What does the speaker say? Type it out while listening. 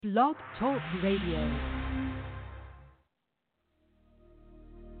Blog Talk Radio.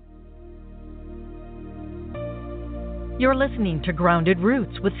 You're listening to Grounded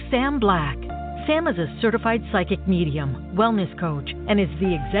Roots with Sam Black. Sam is a certified psychic medium, wellness coach, and is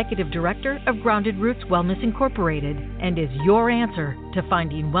the executive director of Grounded Roots Wellness Incorporated, and is your answer to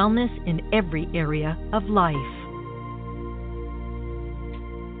finding wellness in every area of life.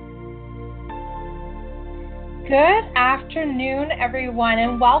 Good afternoon, everyone,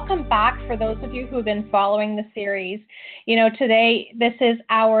 and welcome back for those of you who have been following the series. Today, this is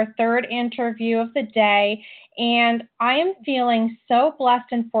our third interview of the day, and I am feeling so blessed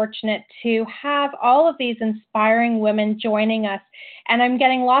and fortunate to have all of these inspiring women joining us. And I'm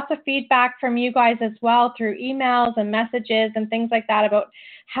getting lots of feedback from you guys as well through emails and messages and things like that about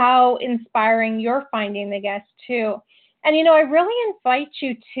how inspiring you're finding the guests too. And, I really invite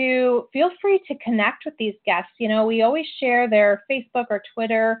you to feel free to connect with these guests. We always share their Facebook or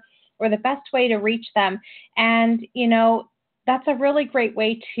Twitter or the best way to reach them. And, that's a really great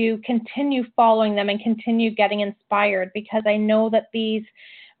way to continue following them and continue getting inspired, because I know that these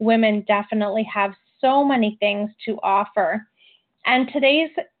women definitely have so many things to offer. And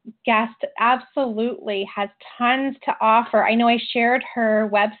today's guest absolutely has tons to offer. I know I shared her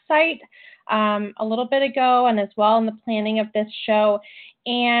website a little bit ago, and as well in the planning of this show.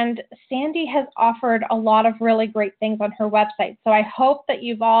 And Sandy has offered a lot of really great things on her website. So I hope that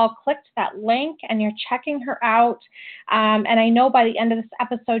you've all clicked that link and you're checking her out. And I know by the end of this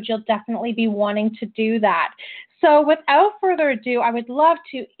episode, you'll definitely be wanting to do that. So without further ado, I would love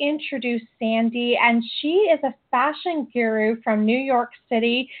to introduce Sandy, and she is a fashion guru from New York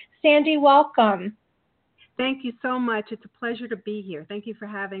City. Sandy, welcome. Thank you so much. It's a pleasure to be here. Thank you for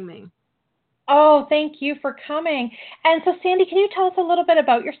having me. Oh, thank you for coming. And so, Sandy, can you tell us a little bit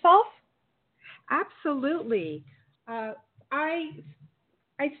about yourself? Absolutely. I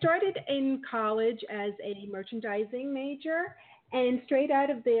started in college as a merchandising major, and straight out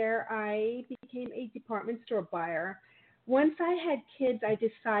of there, I became a department store buyer. Once I had kids, I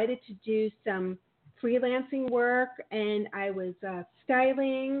decided to do some freelancing work, and I was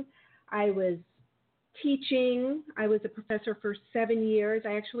styling. I was teaching. I was a professor for 7 years.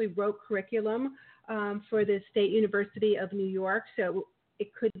 I actually wrote curriculum for the State University of New York. So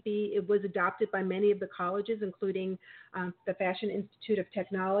it was adopted by many of the colleges, including the Fashion Institute of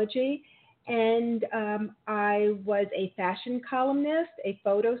Technology. And I was a fashion columnist, a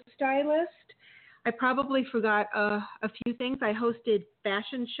photo stylist. I probably forgot a few things. I hosted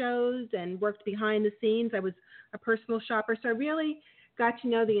fashion shows and worked behind the scenes. I was a personal shopper. So I really got to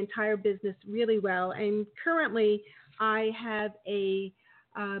know the entire business really well. And currently, I have a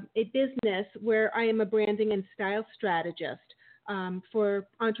business where I am a branding and style strategist for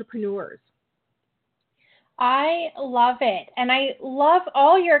entrepreneurs. I love it. And I love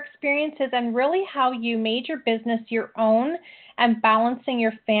all your experiences and really how you made your business your own and balancing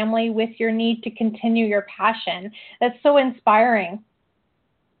your family with your need to continue your passion. That's so inspiring.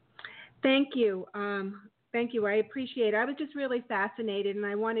 Thank you. Thank you. I appreciate it. I was just really fascinated, and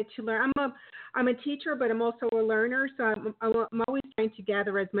I wanted to learn. I'm a teacher, but I'm also a learner, so I'm always trying to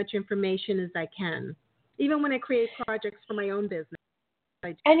gather as much information as I can, even when I create projects for my own business.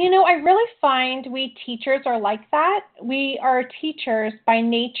 And, I really find we teachers are like that. We are teachers by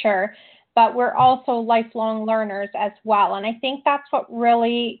nature, but we're also lifelong learners as well. And I think that's what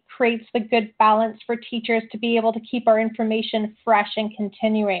really creates the good balance for teachers to be able to keep our information fresh and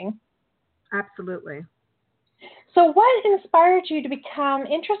continuing. Absolutely. So what inspired you to become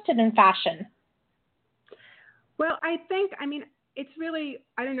interested in fashion? Well, it's really,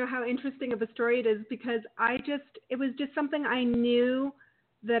 I don't know how interesting of a story it is, because it was just something I knew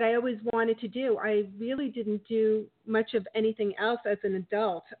that I always wanted to do. I really didn't do much of anything else as an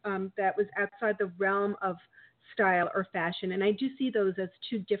adult that was outside the realm of style or fashion. And I do see those as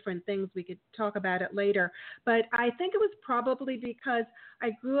two different things. We could talk about it later. But I think it was probably because I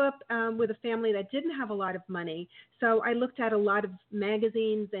grew up with a family that didn't have a lot of money. So I looked at a lot of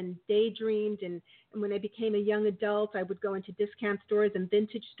magazines and daydreamed. And when I became a young adult, I would go into discount stores and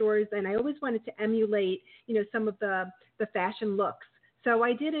vintage stores. And I always wanted to emulate, some of the fashion looks. So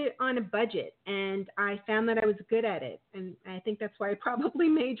I did it on a budget, and I found that I was good at it. And I think that's why I probably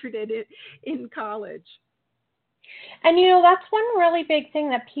majored in it in college. And, that's one really big thing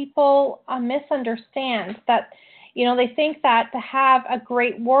that people misunderstand, that, they think that to have a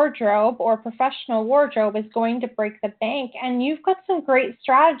great wardrobe or professional wardrobe is going to break the bank. And you've got some great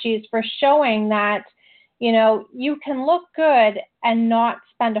strategies for showing that, you can look good and not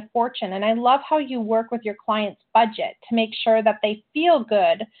spend a fortune. And I love how you work with your clients' budget to make sure that they feel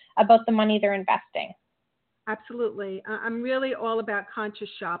good about the money they're investing. Absolutely. I'm really all about conscious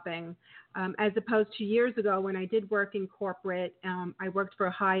shopping, as opposed to years ago when I did work in corporate. I worked for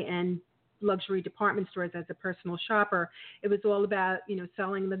high-end luxury department stores as a personal shopper. It was all about,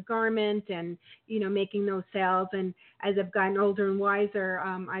 selling the garment and, making those sales. And as I've gotten older and wiser,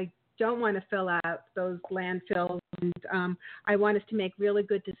 I don't want to fill out those landfills. And I want us to make really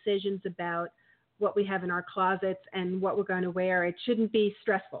good decisions about what we have in our closets and what we're going to wear. It shouldn't be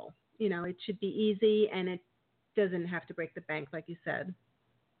stressful. It should be easy, and it doesn't have to break the bank, like you said.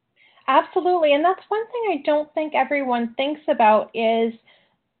 Absolutely. And that's one thing I don't think everyone thinks about is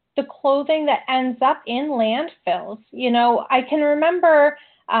the clothing that ends up in landfills. I can remember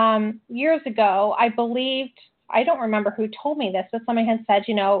years ago, I don't remember who told me this, but somebody had said,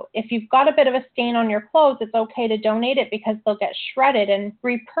 if you've got a bit of a stain on your clothes, it's okay to donate it because they'll get shredded and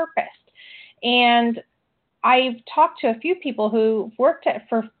repurposed. And I've talked to a few people who worked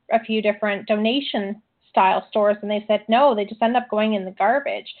for a few different donation style stores, and they said no, they just end up going in the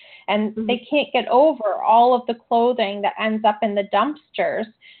garbage, and they can't get over all of the clothing that ends up in the dumpsters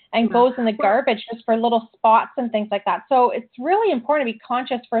and goes in the garbage just for little spots and things like that. So it's really important to be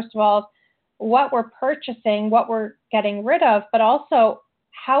conscious, first of all, what we're purchasing, what we're getting rid of, but also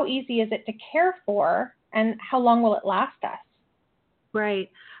how easy is it to care for and how long will it last us?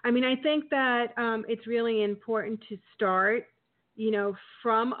 Right. I mean, I think that it's really important to start,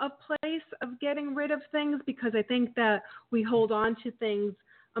 from a place of getting rid of things, because I think that we hold on to things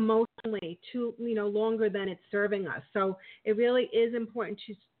emotionally too, longer than it's serving us. So it really is important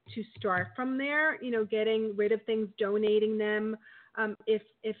to start from there, getting rid of things, donating them,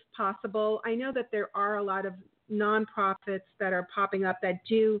 if possible. I know that there are a lot of nonprofits that are popping up that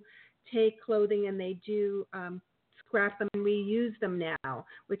do take clothing and they do scrap them and reuse them now,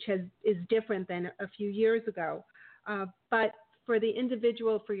 which is different than a few years ago. But for the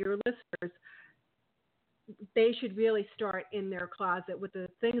individual, for your listeners, they should really start in their closet with the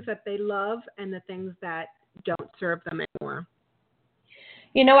things that they love and the things that don't serve them anymore.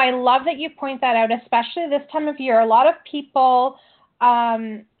 I love that you point that out, especially this time of year. A lot of people,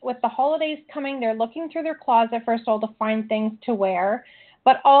 with the holidays coming, they're looking through their closet, first of all, to find things to wear,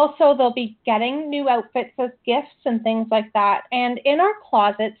 but also they'll be getting new outfits as gifts and things like that. And in our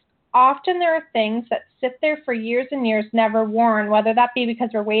closets, often there are things that sit there for years and years, never worn, whether that be because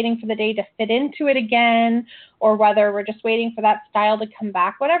we're waiting for the day to fit into it again, or whether we're just waiting for that style to come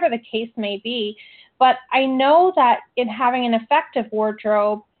back, whatever the case may be. But I know that in having an effective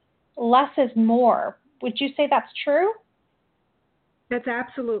wardrobe, less is more. Would you say that's true? That's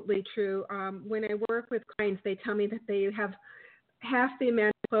absolutely true. When I work with clients, they tell me that they have half the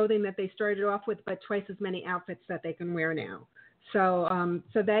amount of clothing that they started off with, but twice as many outfits that they can wear now. So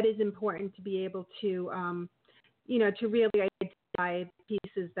that is important to be able to, to really identify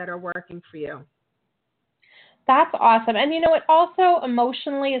pieces that are working for you. That's awesome. And, it also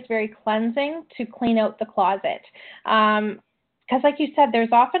emotionally is very cleansing to clean out the closet. Because like you said, there's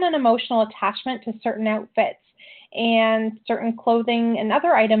often an emotional attachment to certain outfits and certain clothing and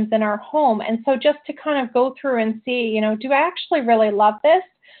other items in our home. And so just to kind of go through and see, do I actually really love this?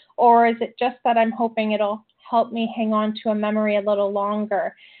 Or is it just that I'm hoping it'll help me hang on to a memory a little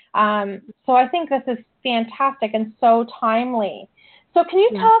longer? So I think this is fantastic and so timely. So can you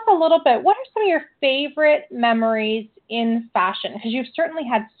tell us a little bit, what are some of your favorite memories in fashion? Because you've certainly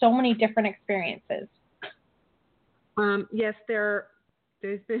had so many different experiences. Yes, there's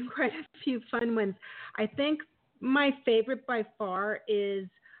been quite a few fun ones. I think my favorite by far is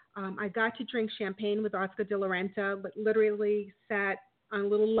I got to drink champagne with Oscar de la Renta, but literally sat on a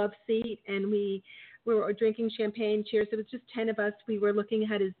little love seat and we were drinking champagne. Cheers. It was just 10 of us. We were looking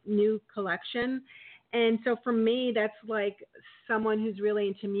at his new collection. And so for me, that's like someone who's really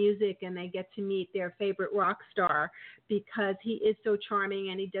into music and they get to meet their favorite rock star because he is so charming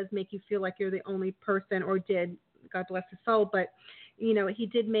and he does make you feel like you're the only person, or did, God bless his soul, but he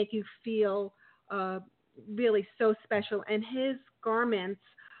did make you feel really so special. And his garments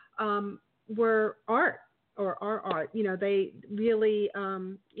were art, or are art. They really,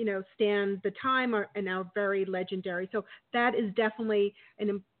 stand the time and are very legendary. So that is definitely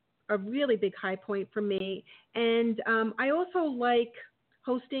a really big high point for me. And I also like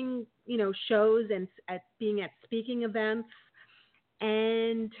hosting, shows and being at speaking events.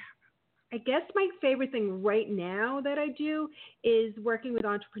 And I guess my favorite thing right now that I do is working with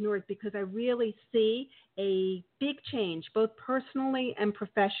entrepreneurs, because I really see a big change, both personally and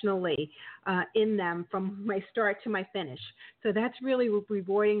professionally, in them from my start to my finish. So that's really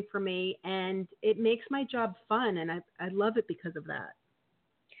rewarding for me, and it makes my job fun, and I love it because of that.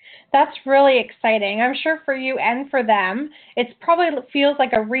 That's really exciting. I'm sure for you and for them, it probably feels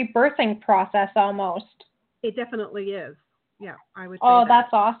like a rebirthing process almost. It definitely is. Yeah, I would say Oh, that. that's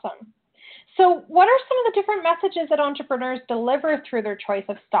awesome. So what are some of the different messages that entrepreneurs deliver through their choice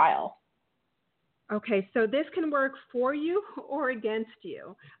of style? Okay, so this can work for you or against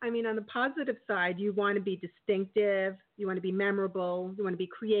you. I mean, on the positive side, you want to be distinctive, you want to be memorable, you want to be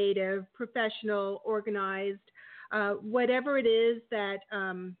creative, professional, organized, whatever it is that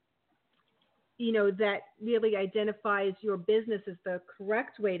that really identifies your business as the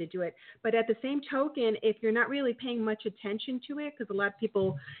correct way to do it. But at the same token, if you're not really paying much attention to it, because a lot of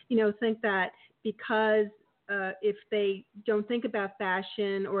people, think that because if they don't think about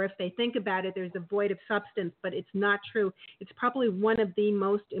fashion, or if they think about it, there's a void of substance, but it's not true. It's probably one of the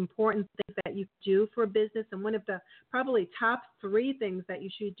most important things that you do for a business, and one of the probably top 3 things that you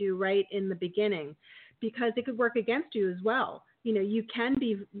should do right in the beginning, because it could work against you as well. You can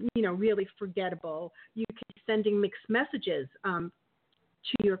be, really forgettable. You can be sending mixed messages to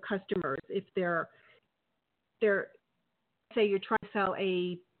your customers if they're say you're trying to sell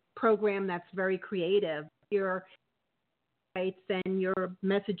a program that's very creative. Your sites and your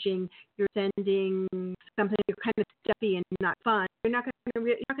messaging, you're sending something you're kind of stuffy and not fun. You're not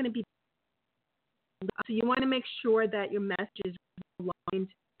going to be. So you want to make sure that your message is aligned.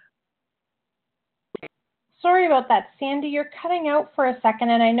 Sorry about that, Sandy. You're cutting out for a second,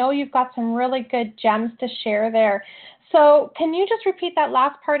 and I know you've got some really good gems to share there. So can you just repeat that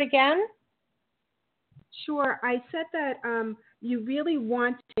last part again? Sure. I said that you really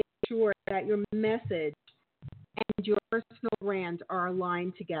want to make sure that your message and your personal brand are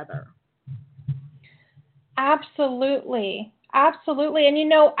aligned together. Absolutely. Absolutely.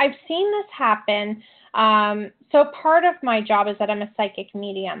 And I've seen this happen. So part of my job is that I'm a psychic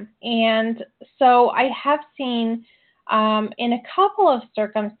medium. And so I have seen in a couple of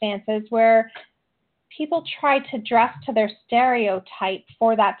circumstances where people try to dress to their stereotype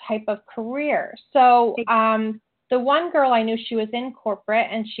for that type of career. So the one girl I knew, she was in corporate,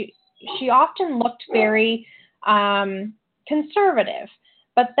 and she often looked very conservative.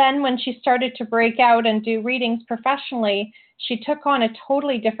 But then when she started to break out and do readings professionally, she took on a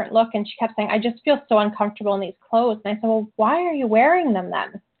totally different look, and she kept saying, I just feel so uncomfortable in these clothes. And I said, well, why are you wearing them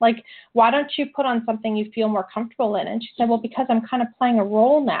then? Like, why don't you put on something you feel more comfortable in? And she said, well, because I'm kind of playing a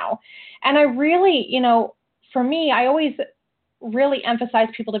role now. And I really, for me, I always really emphasize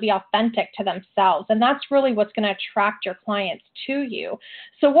people to be authentic to themselves. And that's really what's going to attract your clients to you.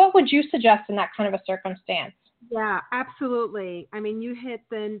 So what would you suggest in that kind of a circumstance? Yeah, absolutely. I mean, you hit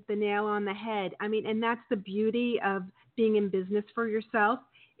the nail on the head. I mean, and that's the beauty of being in business for yourself,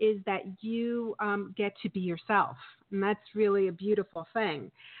 is that you get to be yourself. And that's really a beautiful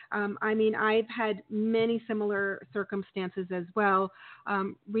thing. I mean, I've had many similar circumstances as well.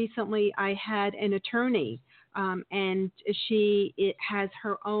 Recently, I had an attorney, and she has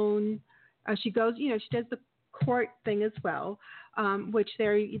her own, she goes, she does the court thing as well, which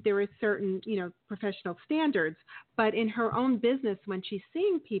there are certain, professional standards. But in her own business, when she's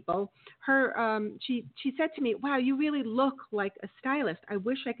seeing people, she said to me, wow, you really look like a stylist. I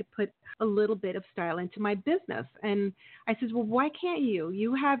wish I could put a little bit of style into my business. And I said, well, why can't you?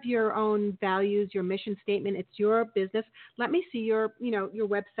 You have your own values, your mission statement. It's your business. Let me see your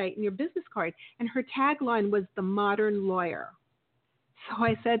website and your business card. And her tagline was the modern lawyer. So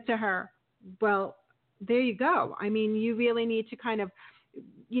I said to her, well, there you go. I mean, you really need to kind of,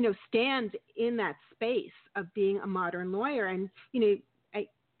 stand in that space of being a modern lawyer. And,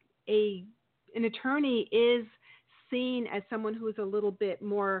 an attorney is seen as someone who is a little bit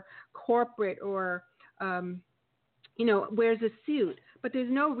more corporate, or, wears a suit. But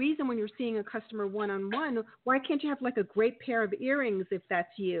there's no reason when you're seeing a customer one-on-one, why can't you have like a great pair of earrings if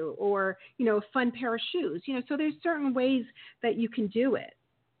that's you, or, a fun pair of shoes? So there's certain ways that you can do it.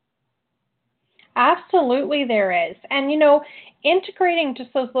 Absolutely there is. And, integrating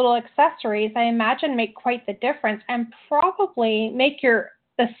just those little accessories, I imagine, make quite the difference, and probably make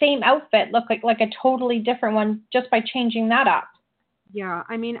the same outfit look like a totally different one just by changing that up. Yeah.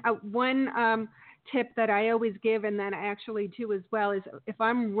 I mean, one tip that I always give, and that I actually do as well, is if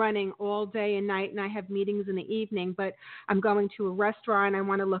I'm running all day and night and I have meetings in the evening, but I'm going to a restaurant and I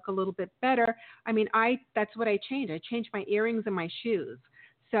want to look a little bit better, I mean, that's what I change. I change my earrings and my shoes.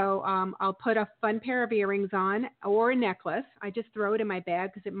 So I'll put a fun pair of earrings on, or a necklace. I just throw it in my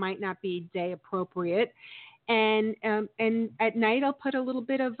bag because it might not be day appropriate. And at night I'll put a little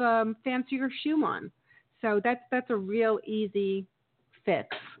bit of fancier shoe on. So that's a real easy fix,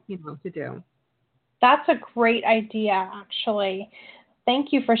 to do. That's a great idea, actually.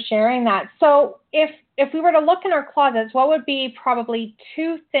 Thank you for sharing that. So if we were to look in our closets, what would be probably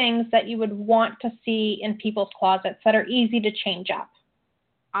 2 things that you would want to see in people's closets that are easy to change up?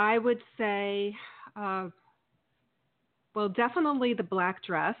 I would say Well, definitely the black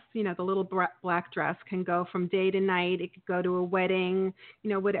dress, the little black dress can go from day to night. It could go to a wedding,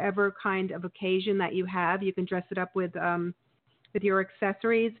 whatever kind of occasion that you have. You can dress it up with your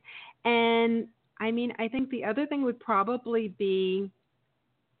accessories. And I think the other thing would probably be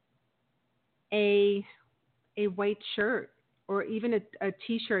a white shirt or even a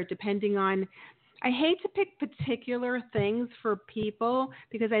t-shirt, depending on. I hate to pick particular things for people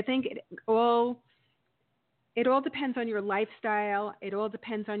because I think it all depends on your lifestyle. It all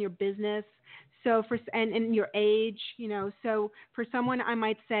depends on your business. So and your age, so for someone, I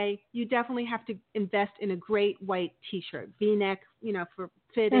might say you definitely have to invest in a great white t-shirt, V-neck, for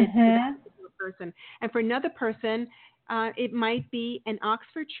fitted for that particular person. And for another person, it might be an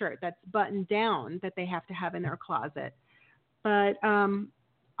Oxford shirt that's buttoned down that they have to have in their closet. But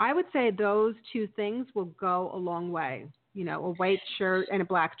I would say those two things will go a long way, a white shirt and a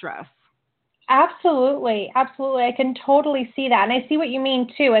black dress. Absolutely. Absolutely. I can totally see that. And I see what you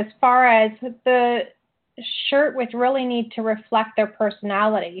mean, too, as far as the shirt would really need to reflect their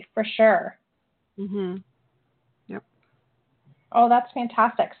personality, for sure. Mm-hmm. Yep. Oh, that's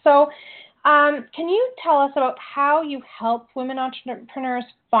fantastic. So can you tell us about how you help women entrepreneurs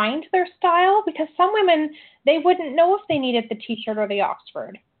find their style? Because some women, they wouldn't know if they needed the T-shirt or the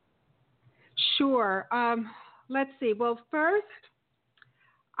Oxford. Sure. Let's see. Well, first,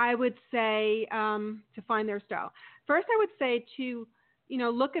 I would say to find their style. First, I would say to,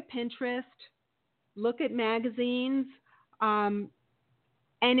 look at Pinterest, look at magazines, and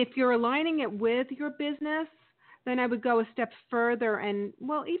if you're aligning it with your business, then I would go a step further. And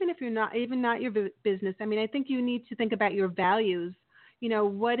even if you're not your business, I think you need to think about your values.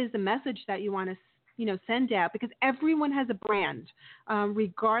 What is the message that you want to, send out? Because everyone has a brand,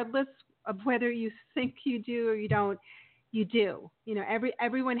 regardless of whether you think you do or you don't. You do.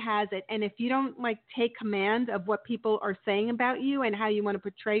 Everyone has it. And if you don't take command of what people are saying about you and how you want to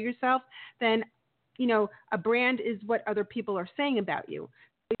portray yourself, then, a brand is what other people are saying about you.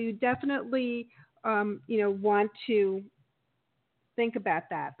 So you definitely, want to think about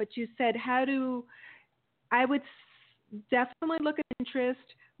that. But you said, I would definitely look at Pinterest,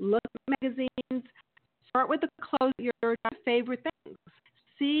 look at magazines, start with the clothes, your favorite things.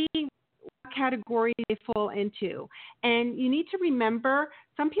 See what category they fall into. And you need to remember,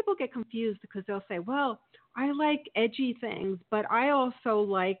 some people get confused because they'll say, well, I like edgy things, but I also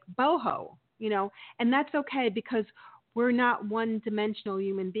like boho, and that's okay because we're not one-dimensional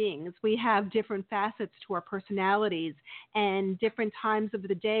human beings. We have different facets to our personalities, and different times of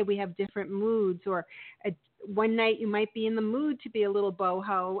the day we have different moods. Or one night you might be in the mood to be a little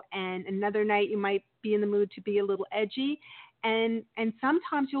boho, and another night you might be in the mood to be a little edgy. And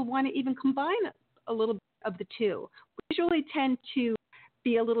sometimes you'll want to even combine a little bit of the two. We usually tend to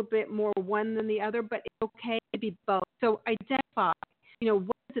be a little bit more one than the other, but it's okay to be both. So identify,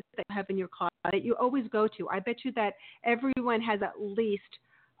 what is it that you have in your closet that you always go to? I bet you that everyone has at least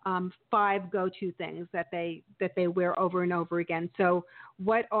 5 go-to things that they wear over and over again. So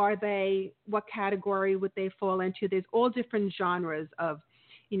what are they? What category would they fall into? There's all different genres of,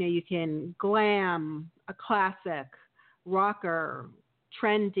 you can glam, a classic, rocker,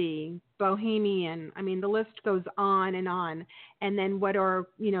 trendy, bohemian. The list goes on. And then what are,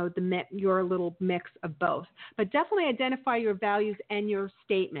 your little mix of both. But definitely identify your values and your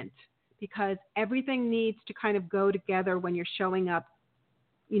statement, because everything needs to kind of go together when you're showing up,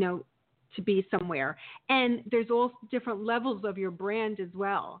 to be somewhere. And there's all different levels of your brand as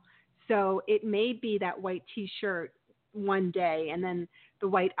well. So it may be that white T-shirt one day and then the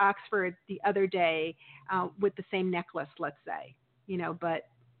white Oxford the other day with the same necklace, let's say, but,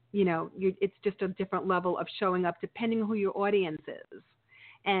 it's just a different level of showing up depending on who your audience is.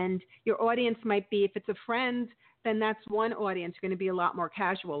 And your audience might be, if it's a friend, then that's one audience. You're going to be a lot more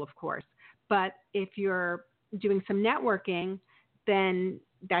casual, of course. But if you're doing some networking, then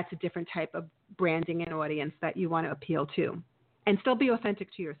that's a different type of branding and audience that you want to appeal to, and still be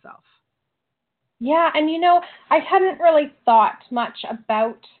authentic to yourself. Yeah, and I hadn't really thought much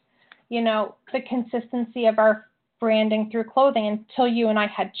about, the consistency of our branding through clothing until you and I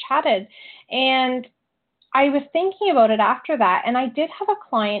had chatted. And I was thinking about it after that, and I did have a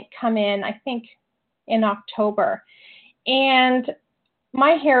client come in, I think in October, and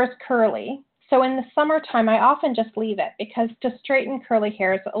my hair is curly. So in the summertime, I often just leave it because to straighten curly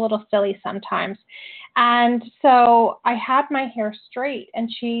hair is a little silly sometimes. And so I had my hair straight, and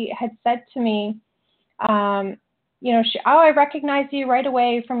she had said to me, I recognize you right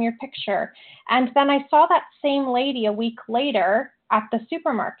away from your picture. And then I saw that same lady a week later at the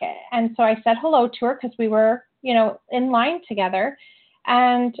supermarket. And so I said hello to her because we were, in line together.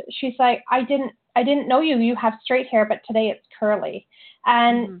 And she's like, I didn't I didn't know you. You have straight hair, but today it's curly.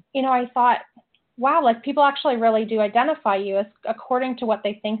 And, I thought, wow, like people actually really do identify you as according to what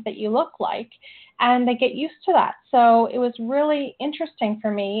they think that you look like. And they get used to that. So it was really interesting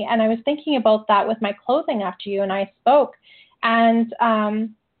for me. And I was thinking about that with my clothing after you and I spoke. And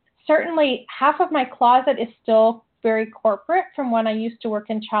certainly half of my closet is still very corporate from when I used to work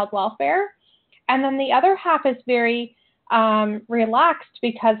in child welfare. And then the other half is very relaxed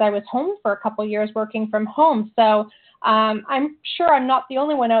because I was home for a couple years working from home. So I'm sure I'm not the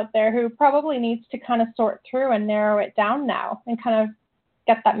only one out there who probably needs to kind of sort through and narrow it down now and kind of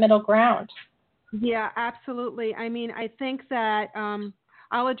get that middle ground. Yeah, absolutely. I mean, I think that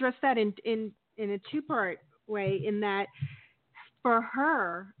I'll address that in a two-part way, in that for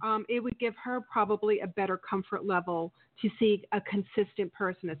her, it would give her probably a better comfort level to see a consistent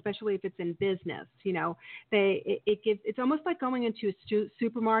person, especially if it's in business. It's almost like going into a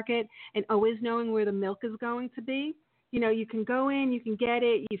supermarket and always knowing where the milk is going to be. You can go in, you can get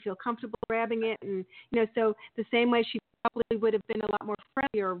it, you feel comfortable grabbing it, and so the same way she probably would have been a lot more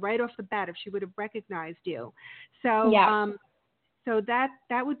friendlier right off the bat if she would have recognized you. So yeah. So that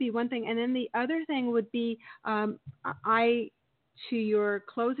would be one thing, and then the other thing would be to your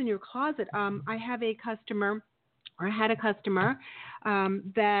clothes in your closet. I have a customer, or I had a customer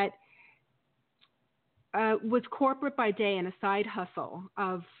that was corporate by day and a side hustle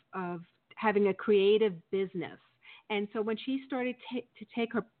of having a creative business. And so when she started to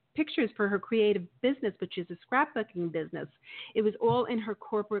take her pictures for her creative business, which is a scrapbooking business, it was all in her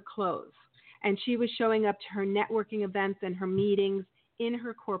corporate clothes. And she was showing up to her networking events and her meetings in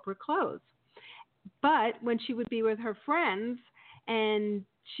her corporate clothes. But when she would be with her friends, and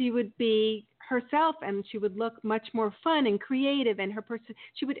she would be herself, and she would look much more fun and creative, and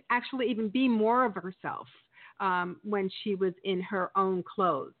she would actually even be more of herself when she was in her own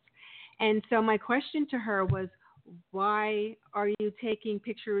clothes. And so my question to her was, why are you taking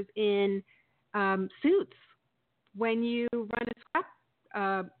pictures in suits when you run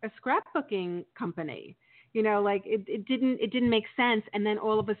a scrapbooking company? It didn't make sense. And then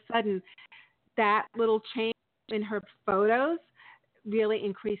all of a sudden, that little change in her photos really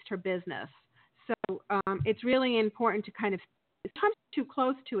increased her business. So it's really important to kind of, sometimes too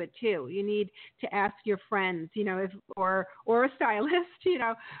close to it too. You need to ask your friends, or a stylist,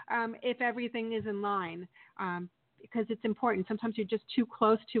 if everything is in line, because it's important. Sometimes you're just too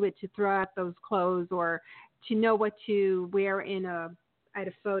close to it to throw out those clothes, or to know what to wear at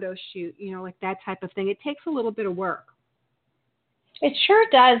a photo shoot, like that type of thing. It takes a little bit of work. It sure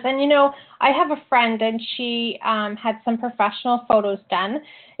does. And, I have a friend, and she had some professional photos done.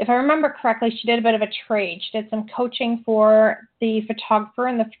 If I remember correctly, she did a bit of a trade. She did some coaching for the photographer,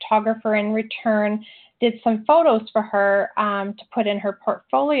 and the photographer in return did some photos for her to put in her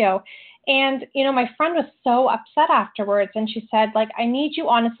portfolio. And, my friend was so upset afterwards, and she said, I need you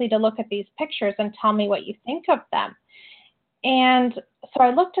honestly to look at these pictures and tell me what you think of them. And so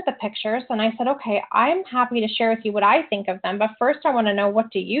I looked at the pictures and I said, okay, I'm happy to share with you what I think of them, but first I want to know, what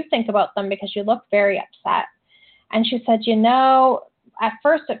do you think about them, because you look very upset. And she said, at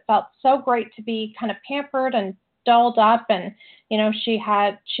first it felt so great to be kind of pampered and dolled up, and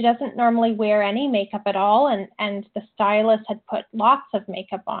she doesn't normally wear any makeup at all, and the stylist had put lots of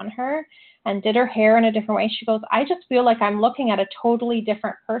makeup on her and did her hair in a different way. She goes, I just feel like I'm looking at a totally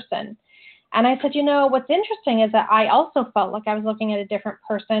different person. And I said, what's interesting is that I also felt like I was looking at a different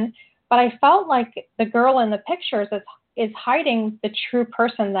person, but I felt like the girl in the pictures is hiding the true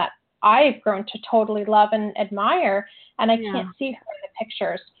person that I've grown to totally love and admire, and I can't see her in the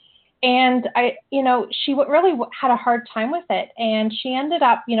pictures. And she really had a hard time with it, and she ended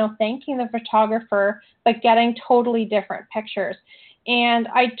up, thanking the photographer, but getting totally different pictures. And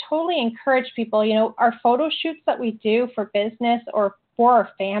I totally encourage people, our photo shoots that we do for business or for our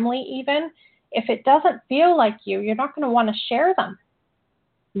family even, if it doesn't feel like you're not going to want to share them.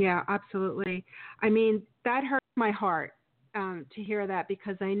 Yeah, absolutely. I mean, that hurts my heart to hear that,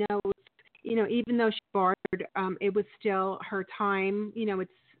 because I know, even though she bartered, it was still her time.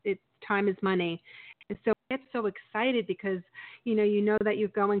 It's time is money. And so I get so excited because, you know that you're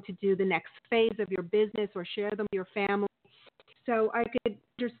going to do the next phase of your business or share them with your family. So I could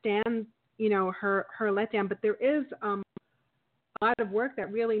understand, her letdown, but there is a lot of work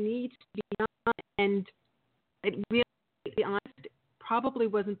that really needs to be done, and it really, to be honest, probably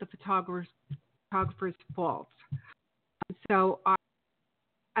wasn't the photographer's fault. So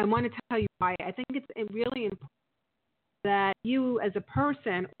I want to tell you why. I think it's really important that you as a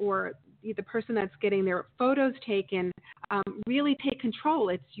person, or the person that's getting their photos taken, really take control.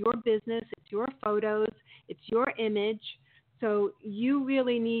 It's your business, it's your photos, it's your image. So you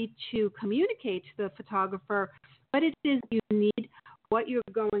really need to communicate to the photographer what it is you need, what you're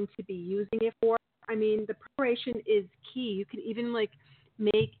going to be using it for. I mean, the preparation is key. You can even like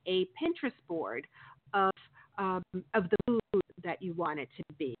make a Pinterest board of of the food that you want it to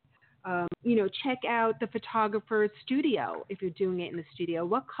be. Check out the photographer's studio if you're doing it in the studio.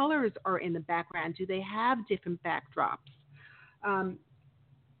 What colors are in the background? Do they have different backdrops?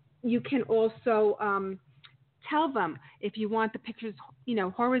 You can also tell them if you want the pictures,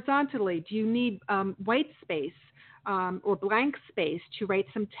 horizontally. Do you need white space or blank space to write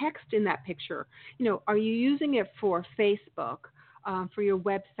some text in that picture? Are you using it for Facebook, for your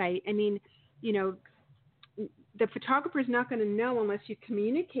website? I mean, the photographer is not going to know unless you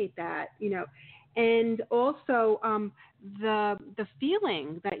communicate that, and also the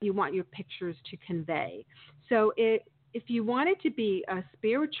feeling that you want your pictures to convey. So if you want it to be a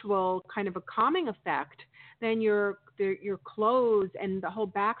spiritual kind of a calming effect, then your clothes and the whole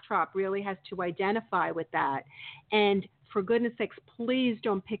backdrop really has to identify with that. And for goodness sakes, please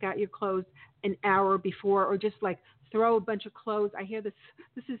don't pick out your clothes an hour before or just like throw a bunch of clothes. I hear this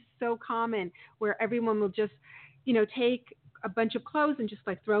is so common where everyone will just, take a bunch of clothes and just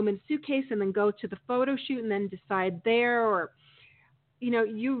like throw them in a suitcase and then go to the photo shoot and then decide there. Or,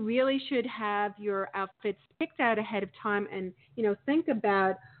 you really should have your outfits picked out ahead of time and, think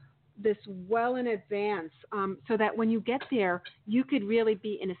about this well in advance, so that when you get there, you could really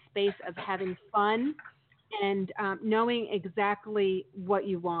be in a space of having fun and knowing exactly what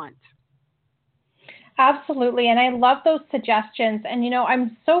you want. Absolutely. And I love those suggestions. And,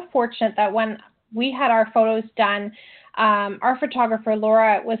 I'm so fortunate that when we had our photos done, our photographer,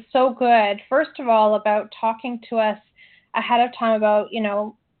 Laura, was so good, first of all, about talking to us ahead of time about,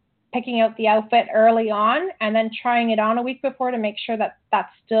 picking out the outfit early on and then trying it on a week before to make sure that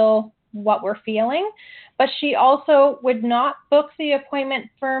that's still what we're feeling. But she also would not book the appointment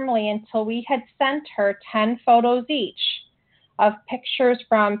firmly until we had sent her 10 photos each of pictures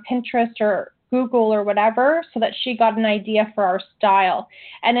from Pinterest or Google or whatever, so that she got an idea for our style.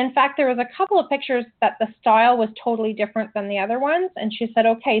 And in fact, there was a couple of pictures that the style was totally different than the other ones. And she said,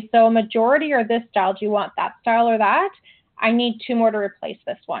 okay, so a majority are this style. Do you want that style or that? I need 2 more to replace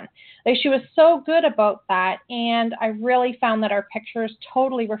this one. Like, she was so good about that. And I really found that our pictures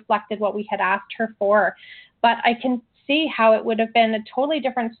totally reflected what we had asked her for. But I can see how it would have been a totally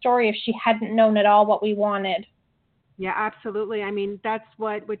different story if she hadn't known at all what we wanted. Yeah, absolutely. I mean, that's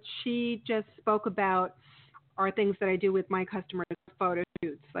what she just spoke about are things that I do with my customers, photo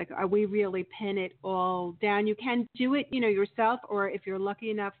shoots. Like, we really pin it all down. You can do it, yourself, or if you're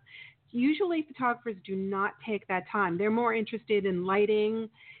lucky enough. Usually photographers do not take that time. They're more interested in lighting,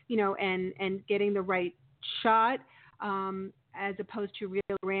 and getting the right shot, as opposed to really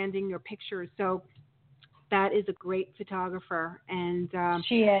branding your pictures. So that is a great photographer. And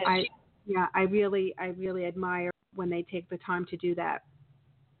she is. I really admire when they take the time to do that.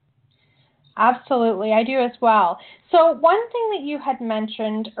 Absolutely, I do as well. So one thing that you had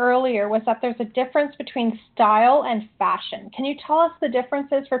mentioned earlier was that there's a difference between style and fashion. Can you tell us the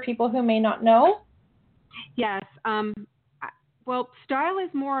differences for people who may not know? Yes. Well, style is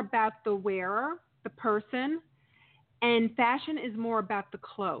more about the wearer, the person, and fashion is more about the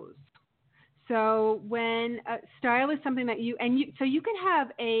clothes. So when style is something that you can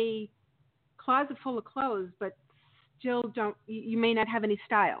have a closet full of clothes, but still you may not have any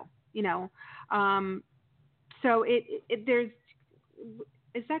style, so there's,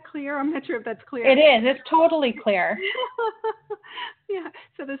 is that clear? I'm not sure if that's clear. It is. It's totally clear. Yeah.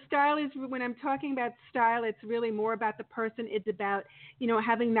 So the style is, when I'm talking about style, it's really more about the person. It's about,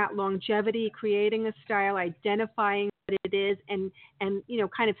 having that longevity, creating a style, identifying what it is, and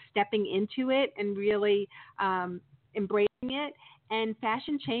kind of stepping into it and really embracing it. And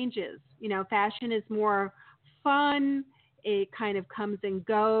fashion changes. Fashion is more fun. It kind of comes and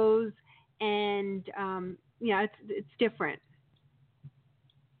goes, and it's different.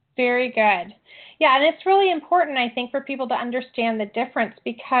 Very good. Yeah, and it's really important, I think, for people to understand the difference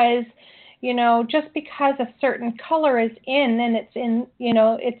because, just because a certain color is in and it's in,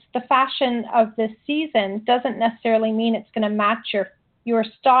 it's the fashion of this season doesn't necessarily mean it's going to match your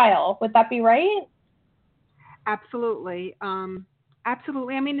style. Would that be right? Absolutely.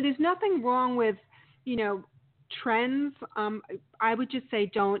 Absolutely. I mean, there's nothing wrong with, trends. I would just say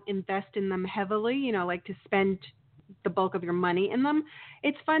don't invest in them heavily, like to spend the bulk of your money in them.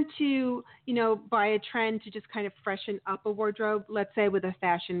 It's fun to, buy a trend to just kind of freshen up a wardrobe, let's say with a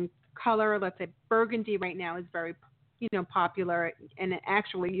fashion color. Let's say burgundy right now is very popular, and it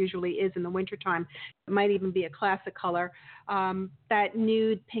actually usually is in the wintertime. It might even be a classic color. That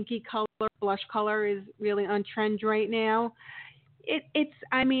nude pinky color, blush color is really on trend right now.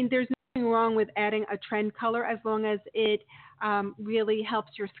 There's nothing wrong with adding a trend color as long as it really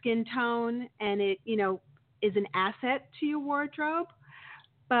helps your skin tone and it, is an asset to your wardrobe.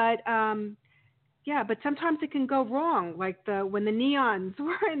 But yeah, but sometimes it can go wrong, like when the neons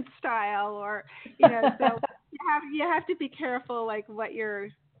were in style, or so you have to be careful, like what you're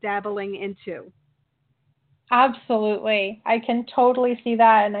dabbling into. Absolutely. I can totally see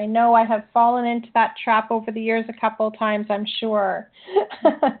that. And I know I have fallen into that trap over the years a couple of times, I'm sure.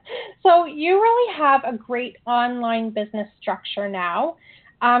 So you really have a great online business structure now.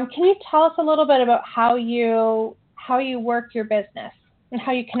 Can you tell us a little bit about how you work your business and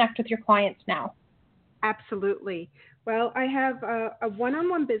how you connect with your clients now? Absolutely. Well, I have a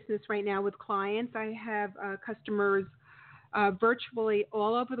one-on-one business right now with clients. I have customers virtually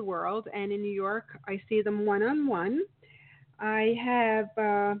all over the world, and in New York, I see them one-on-one. I have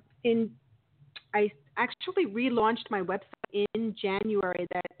I actually relaunched my website in January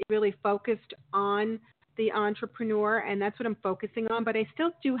that really focused on the entrepreneur, and that's what I'm focusing on. But I still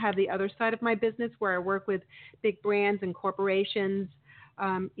do have the other side of my business where I work with big brands and corporations,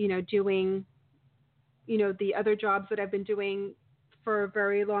 doing the other jobs that I've been doing for a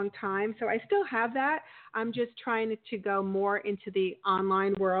very long time. So I still have that. I'm just trying to go more into the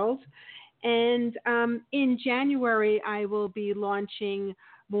online world. And in January, I will be launching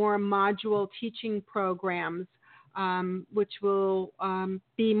more module teaching programs, which will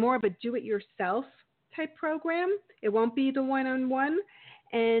be more of a do-it-yourself type program. It won't be the one-on-one.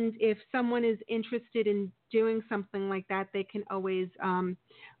 And if someone is interested in doing something like that, they can always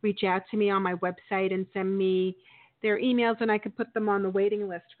reach out to me on my website and send me their emails, and I can put them on the waiting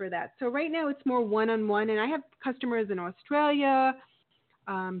list for that. So right now it's more one-on-one, and I have customers in Australia,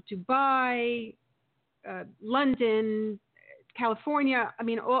 Dubai, London, California,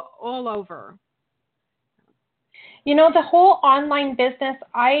 all over. The whole online business,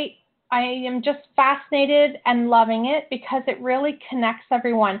 I am just fascinated and loving it because it really connects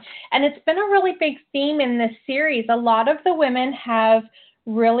everyone. And it's been a really big theme in this series. A lot of the women have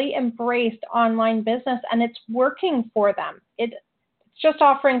really embraced online business, and it's working for them. It's just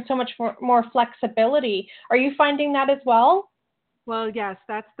offering so much more flexibility. Are you finding that as well? Well, yes,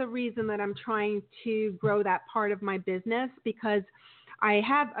 that's the reason that I'm trying to grow that part of my business, because I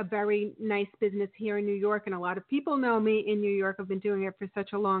have a very nice business here in New York, and a lot of people know me in New York. I've been doing it for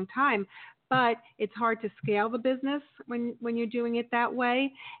such a long time, but it's hard to scale the business when you're doing it that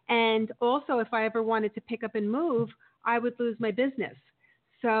way. And also, if I ever wanted to pick up and move, I would lose my business.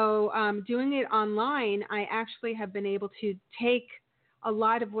 So doing it online, I actually have been able to take a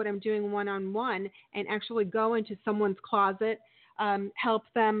lot of what I'm doing one-on-one and actually go into someone's closet, help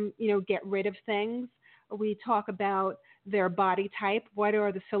them, get rid of things. We talk about their body type. What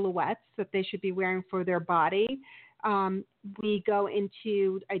are the silhouettes that they should be wearing for their body? We go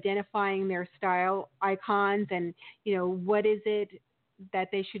into identifying their style icons and, what is it that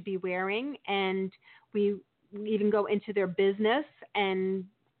they should be wearing? And we even go into their business and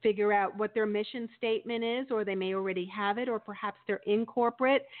figure out what their mission statement is, or they may already have it, or perhaps they're in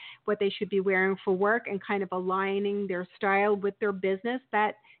corporate, what they should be wearing for work, and kind of aligning their style with their business.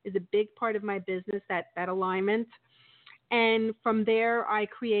 That is a big part of my business, that alignment. And from there, I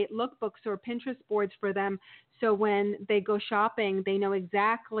create lookbooks or Pinterest boards for them. So when they go shopping, they know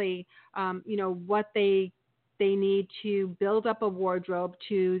exactly, what they need to build up a wardrobe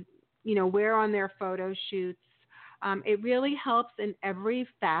to, wear on their photo shoots. It really helps in every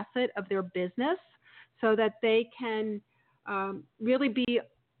facet of their business so that they can really be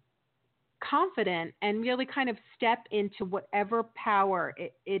confident and really kind of step into whatever power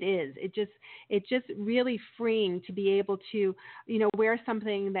it is. It's just really freeing to be able to, wear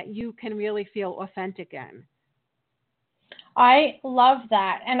something that you can really feel authentic in. I love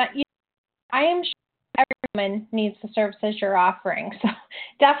that. And I am sure every woman needs the services you're offering. So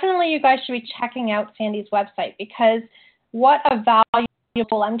definitely you guys should be checking out Sandy's website, because what a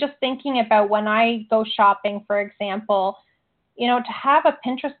valuable, I'm just thinking about when I go shopping, for example, to have a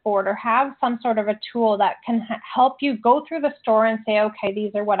Pinterest board or have some sort of a tool that can help you go through the store and say, okay,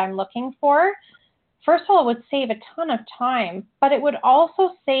 these are what I'm looking for. First of all, it would save a ton of time, but it would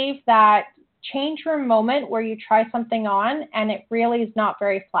also save that change room moment where you try something on and it really is not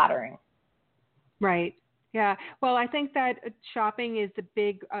very flattering. Right. Yeah. Well, I think that shopping is a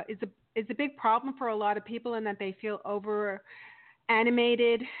big problem for a lot of people, in that they feel over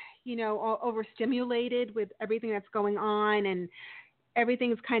animated, overstimulated with everything that's going on, and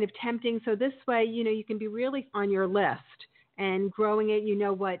everything is kind of tempting. So this way, you can be really on your list and growing it. You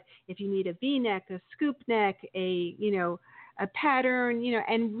know what, if you need a V-neck, a scoop neck, a pattern,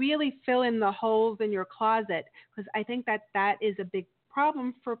 and really fill in the holes in your closet, because I think that is a big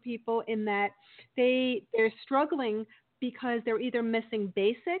problem for people, in that they're struggling because they're either missing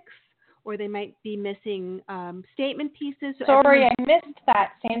basics, or they might be missing statement pieces. Sorry, I missed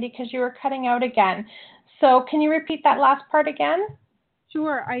that, Sandy, because you were cutting out again. So can you repeat that last part again?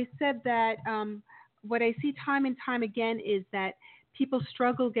 Sure. I said that what I see time and time again is that people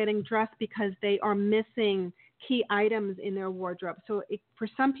struggle getting dressed because they are missing key items in their wardrobe. So for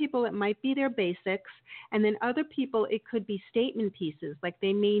some people, it might be their basics, and then other people, it could be statement pieces. Like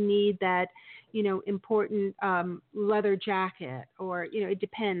they may need that, important leather jacket, or, it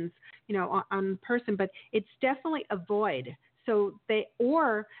depends, on the person, but it's definitely a void. So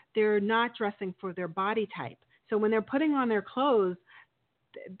they're not dressing for their body type. So when they're putting on their clothes,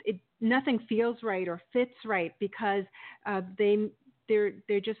 nothing feels right or fits right, because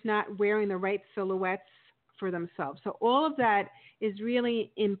they're just not wearing the right silhouettes for themselves. So all of that is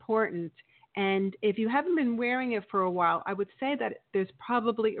really important. And if you haven't been wearing it for a while, I would say that there's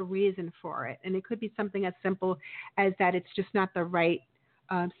probably a reason for it. And it could be something as simple as that it's just not the right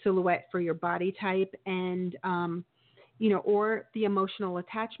silhouette for your body type, and or the emotional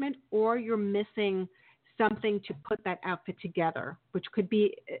attachment, or you're missing something to put that outfit together, which could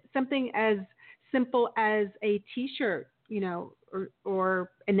be something as simple as a T-shirt,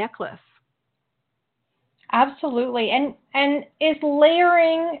 or a necklace. Absolutely. And is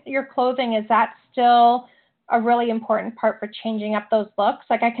layering your clothing, is that still a really important part for changing up those looks?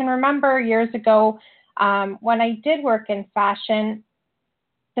 Like I can remember years ago when I did work in fashion,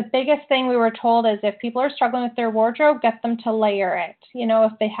 the biggest thing we were told is if people are struggling with their wardrobe, get them to layer it.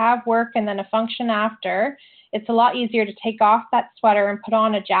 If they have work and then a function after, it's a lot easier to take off that sweater and put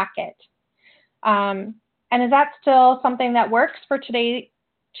on a jacket. And is that still something that works for today's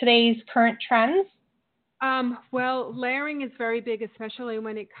current trends? Well, layering is very big, especially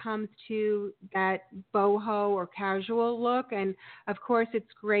when it comes to that boho or casual look. And of course,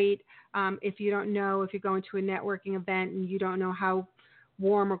 it's great if you don't know, if you're going to a networking event and you don't know how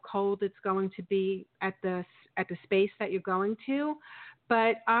warm or cold it's going to be at the space that you're going to.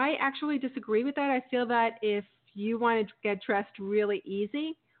 But I actually disagree with that. I feel that if you want to get dressed really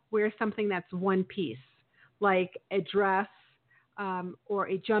easy, wear something that's one piece, like a dress, or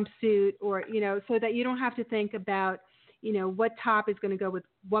a jumpsuit, or, so that you don't have to think about, what top is going to go with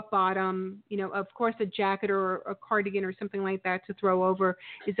what bottom. Of course, a jacket or a cardigan or something like that to throw over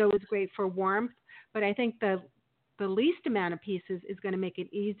is always great for warmth. But I think the least amount of pieces is going to make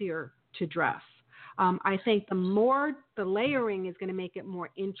it easier to dress. I think the layering is going to make it more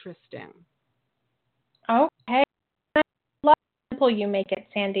interesting. Okay. I love how simple you make it,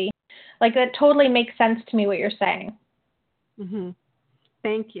 Sandy. Like that totally makes sense to me what you're saying. Mm-hmm.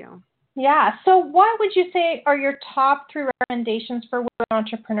 Thank you. Yeah. So what would you say are your top 3 recommendations for women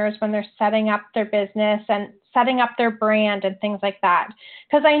entrepreneurs when they're setting up their business and setting up their brand and things like that?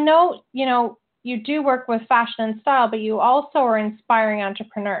 Because I know, you do work with fashion and style, but you also are inspiring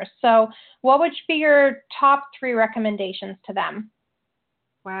entrepreneurs. So what would be your top 3 recommendations to them?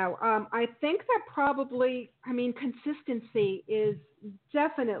 Wow. I think that probably, consistency is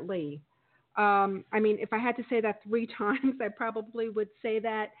definitely, if I had to say that 3 times, I probably would say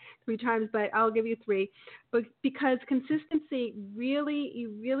that 3 times, but I'll give you 3. But because consistency,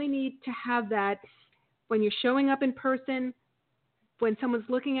 you really need to have that when you're showing up in person, when someone's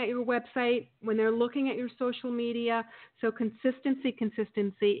looking at your website, when they're looking at your social media. So consistency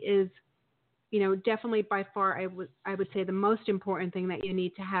is, definitely by far, I would say the most important thing that you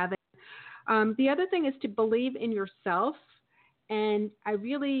need to have. The other thing is to believe in yourself. And I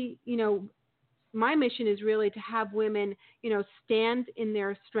really, my mission is really to have women, stand in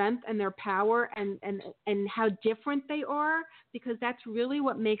their strength and their power and how different they are, because that's really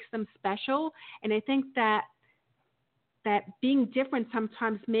what makes them special. And I think that being different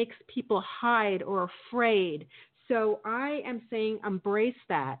sometimes makes people hide or afraid. So I am saying embrace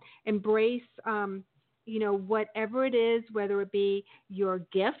that. Embrace, whatever it is, whether it be your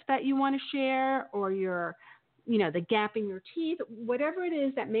gift that you want to share, or your, the gap in your teeth, whatever it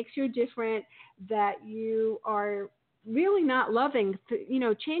is that makes you different, that you are really not loving,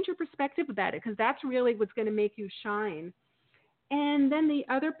 change your perspective about it, because that's really what's going to make you shine. And then the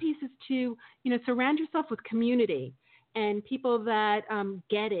other piece is to, surround yourself with community and people that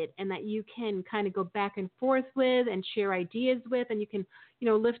get it, and that you can kind of go back and forth with and share ideas with, and you can,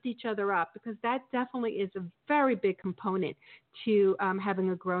 lift each other up, because that definitely is a very big component to having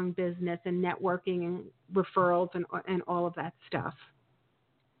a growing business and networking and referrals and all of that stuff.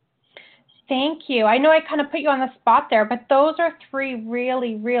 Thank you. I know I kind of put you on the spot there, but those are three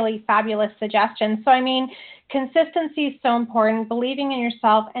really, really fabulous suggestions. So, I mean, consistency is so important, believing in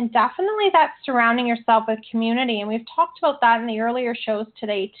yourself, and definitely that surrounding yourself with community. And we've talked about that in the earlier shows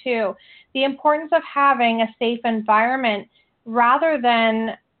today, too. The importance of having a safe environment rather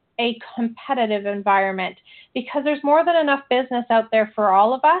than a competitive environment, because there's more than enough business out there for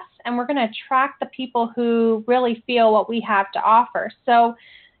all of us, and we're going to attract the people who really feel what we have to offer. So,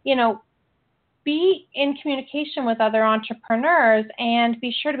 be in communication with other entrepreneurs and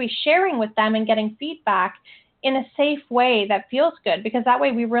be sure to be sharing with them and getting feedback in a safe way that feels good, because that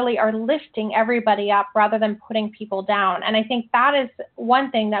way we really are lifting everybody up rather than putting people down. And I think that is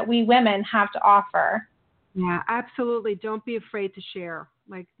one thing that we women have to offer. Yeah, absolutely. Don't be afraid to share.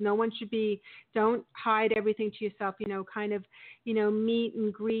 Like, no one should be, don't hide everything to yourself, meet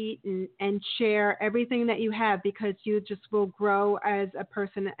and greet and share everything that you have, because you just will grow as a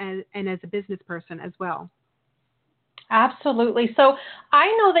person and as a business person as well. Absolutely. So I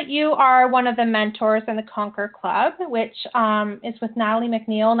know that you are one of the mentors in the Conquer Club, which is with Natalie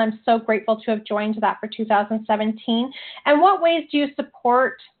McNeil, and I'm so grateful to have joined that for 2017. And what ways do you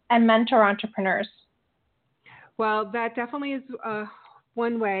support and mentor entrepreneurs? Well, that definitely is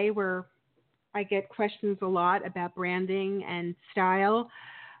one way where I get questions a lot about branding and style.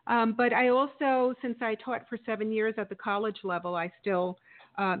 But I also, since I taught for 7 years at the college level, I still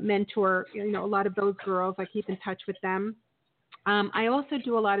mentor, a lot of those girls. I keep in touch with them. I also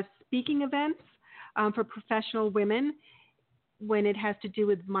do a lot of speaking events for professional women when it has to do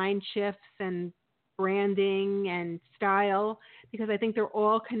with mind shifts and branding and style, because I think they're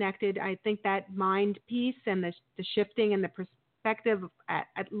all connected. I think that mind piece and the shifting and the perspective at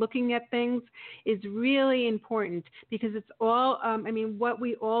looking at things is really important, because it's all, what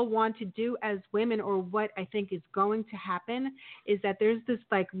we all want to do as women, or what I think is going to happen, is that there's this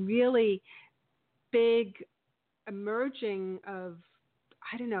like really big emerging of,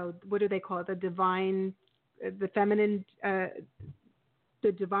 I don't know, what do they call it? The feminine,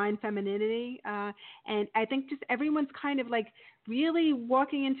 the divine femininity. And I think just everyone's kind of like really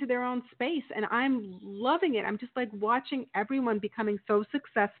walking into their own space, and I'm loving it. I'm just like watching everyone becoming so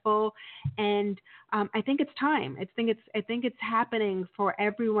successful. And I think it's time. I think it's happening for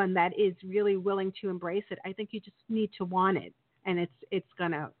everyone that is really willing to embrace it. I think you just need to want it, and it's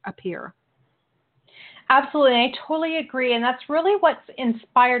going to appear. Absolutely. I totally agree. And that's really what's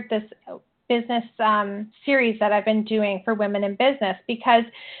inspired this business series that I've been doing for women in business, because,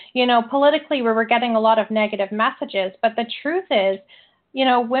 politically we were getting a lot of negative messages, but the truth is,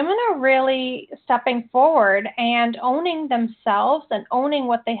 women are really stepping forward and owning themselves and owning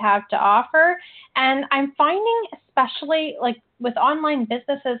what they have to offer. And I'm finding, especially like with online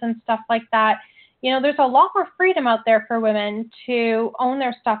businesses and stuff like that, there's a lot more freedom out there for women to own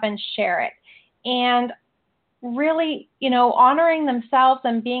their stuff and share it. And really, honoring themselves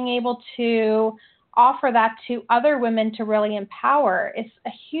and being able to offer that to other women to really empower is a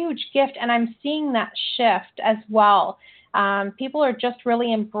huge gift. And I'm seeing that shift as well. People are just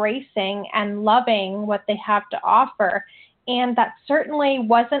really embracing and loving what they have to offer. And that certainly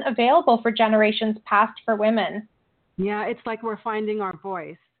wasn't available for generations past for women. Yeah, it's like we're finding our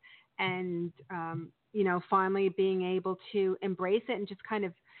voice, and, finally being able to embrace it and just kind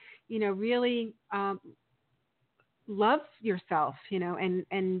of, really love yourself, and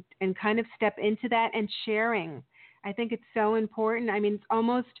kind of step into that and sharing. I think it's so important. I mean, it's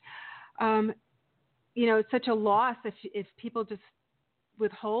almost, it's such a loss if people just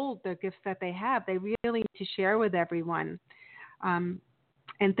withhold the gifts that they have. They really need to share with everyone.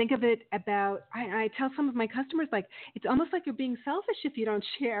 And think of it about, I tell some of my customers, like, it's almost like you're being selfish if you don't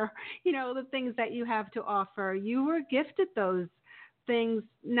share, the things that you have to offer. You were gifted those things,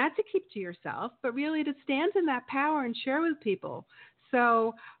 not to keep to yourself, but really to stand in that power and share with people.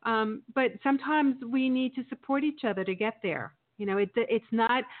 So, but sometimes we need to support each other to get there. It's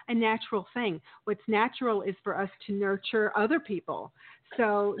not a natural thing. What's natural is for us to nurture other people.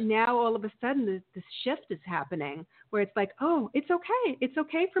 So now all of a sudden this shift is happening where it's like, oh, it's okay. It's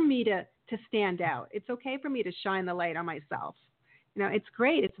okay for me to stand out. It's okay for me to shine the light on myself. It's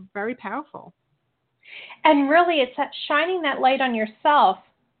great. It's very powerful. And really, it's that shining that light on yourself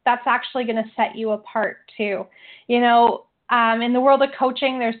that's actually going to set you apart too. In the world of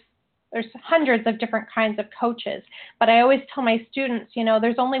coaching, there's hundreds of different kinds of coaches, but I always tell my students,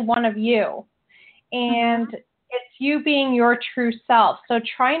 there's only one of you, and it's you being your true self. So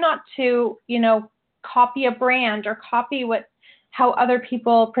try not to, copy a brand or copy how other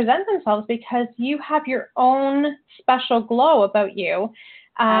people present themselves, because you have your own special glow about you.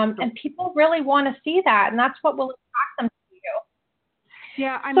 And people really want to see that, and that's what will attract them to you.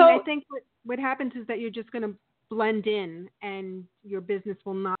 Yeah, I think what happens is that you're just going to blend in, and your business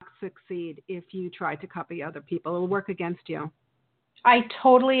will not succeed if you try to copy other people. It will work against you. I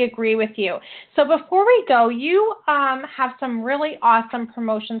totally agree with you. So before we go, you have some really awesome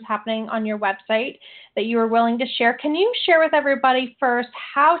promotions happening on your website that you are willing to share. Can you share with everybody first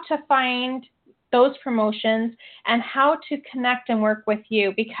how to find those promotions and how to connect and work with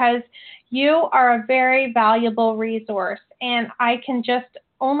you? Because you are a very valuable resource, and I can just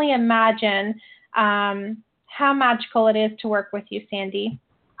only imagine how magical it is to work with you, Sandy.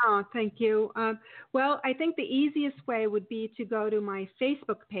 Oh, thank you. Well, I think the easiest way would be to go to my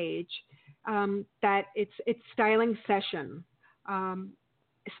Facebook page. That it's Styling Session,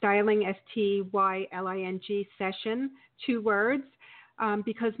 Styling STYLING Session, 2 words,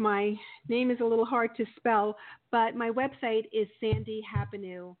 because my name is a little hard to spell. But my website is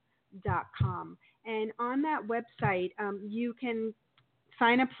sandyhapoienu.com, and on that website, you can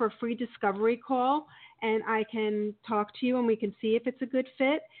sign up for a free discovery call, and I can talk to you and we can see if it's a good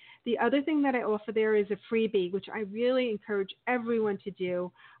fit. The other thing that I offer there is a freebie, which I really encourage everyone to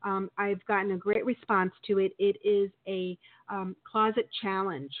do. I've gotten a great response to it. It is a closet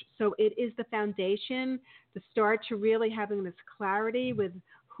challenge. So it is the foundation, the start to really having this clarity with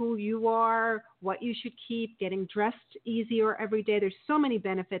who you are, what you should keep, getting dressed easier every day. There's so many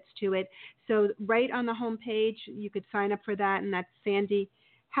benefits to it. So right on the home page, you could sign up for that, and that's Sandy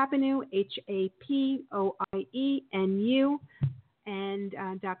Hapoienu, HAPOIENU, and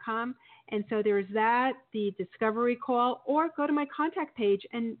 .com. And so there's that, the discovery call, or go to my contact page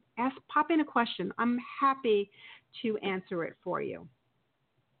and pop in a question. I'm happy to answer it for you.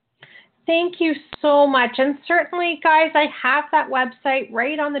 Thank you so much. And certainly, guys, I have that website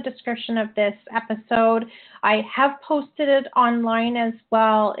right on the description of this episode. I have posted it online as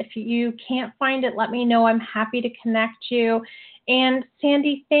well. If you can't find it, let me know. I'm happy to connect you. And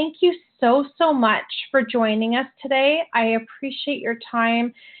Sandy, thank you so much for joining us today. I appreciate your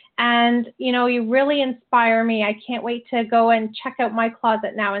time. And, you really inspire me. I can't wait to go and check out my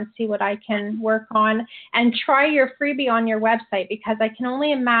closet now and see what I can work on and try your freebie on your website, because I can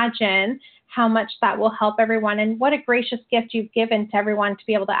only imagine how much that will help everyone, and what a gracious gift you've given to everyone to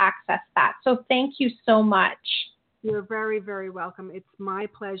be able to access that. So thank you so much. You're very, very welcome. It's my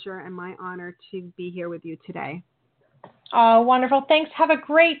pleasure and my honor to be here with you today. Oh, wonderful. Thanks. Have a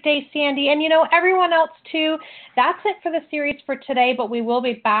great day, Sandy. And, everyone else, too, that's it for the series for today, but we will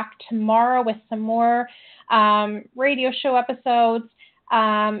be back tomorrow with some more radio show episodes.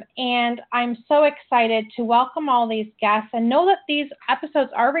 And I'm so excited to welcome all these guests, and know that these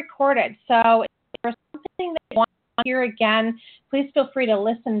episodes are recorded. So if there's something that you want to hear again, please feel free to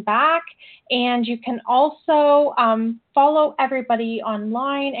listen back. And you can also follow everybody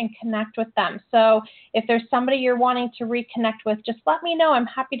online and connect with them. So if there's somebody you're wanting to reconnect with, just let me know. I'm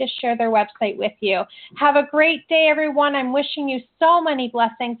happy to share their website with you. Have a great day, everyone. I'm wishing you so many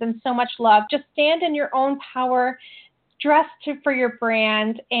blessings and so much love. Just stand in your own power, dress for your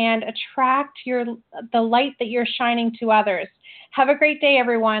brand, and attract the light that you're shining to others. Have a great day,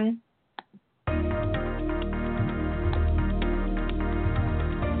 everyone.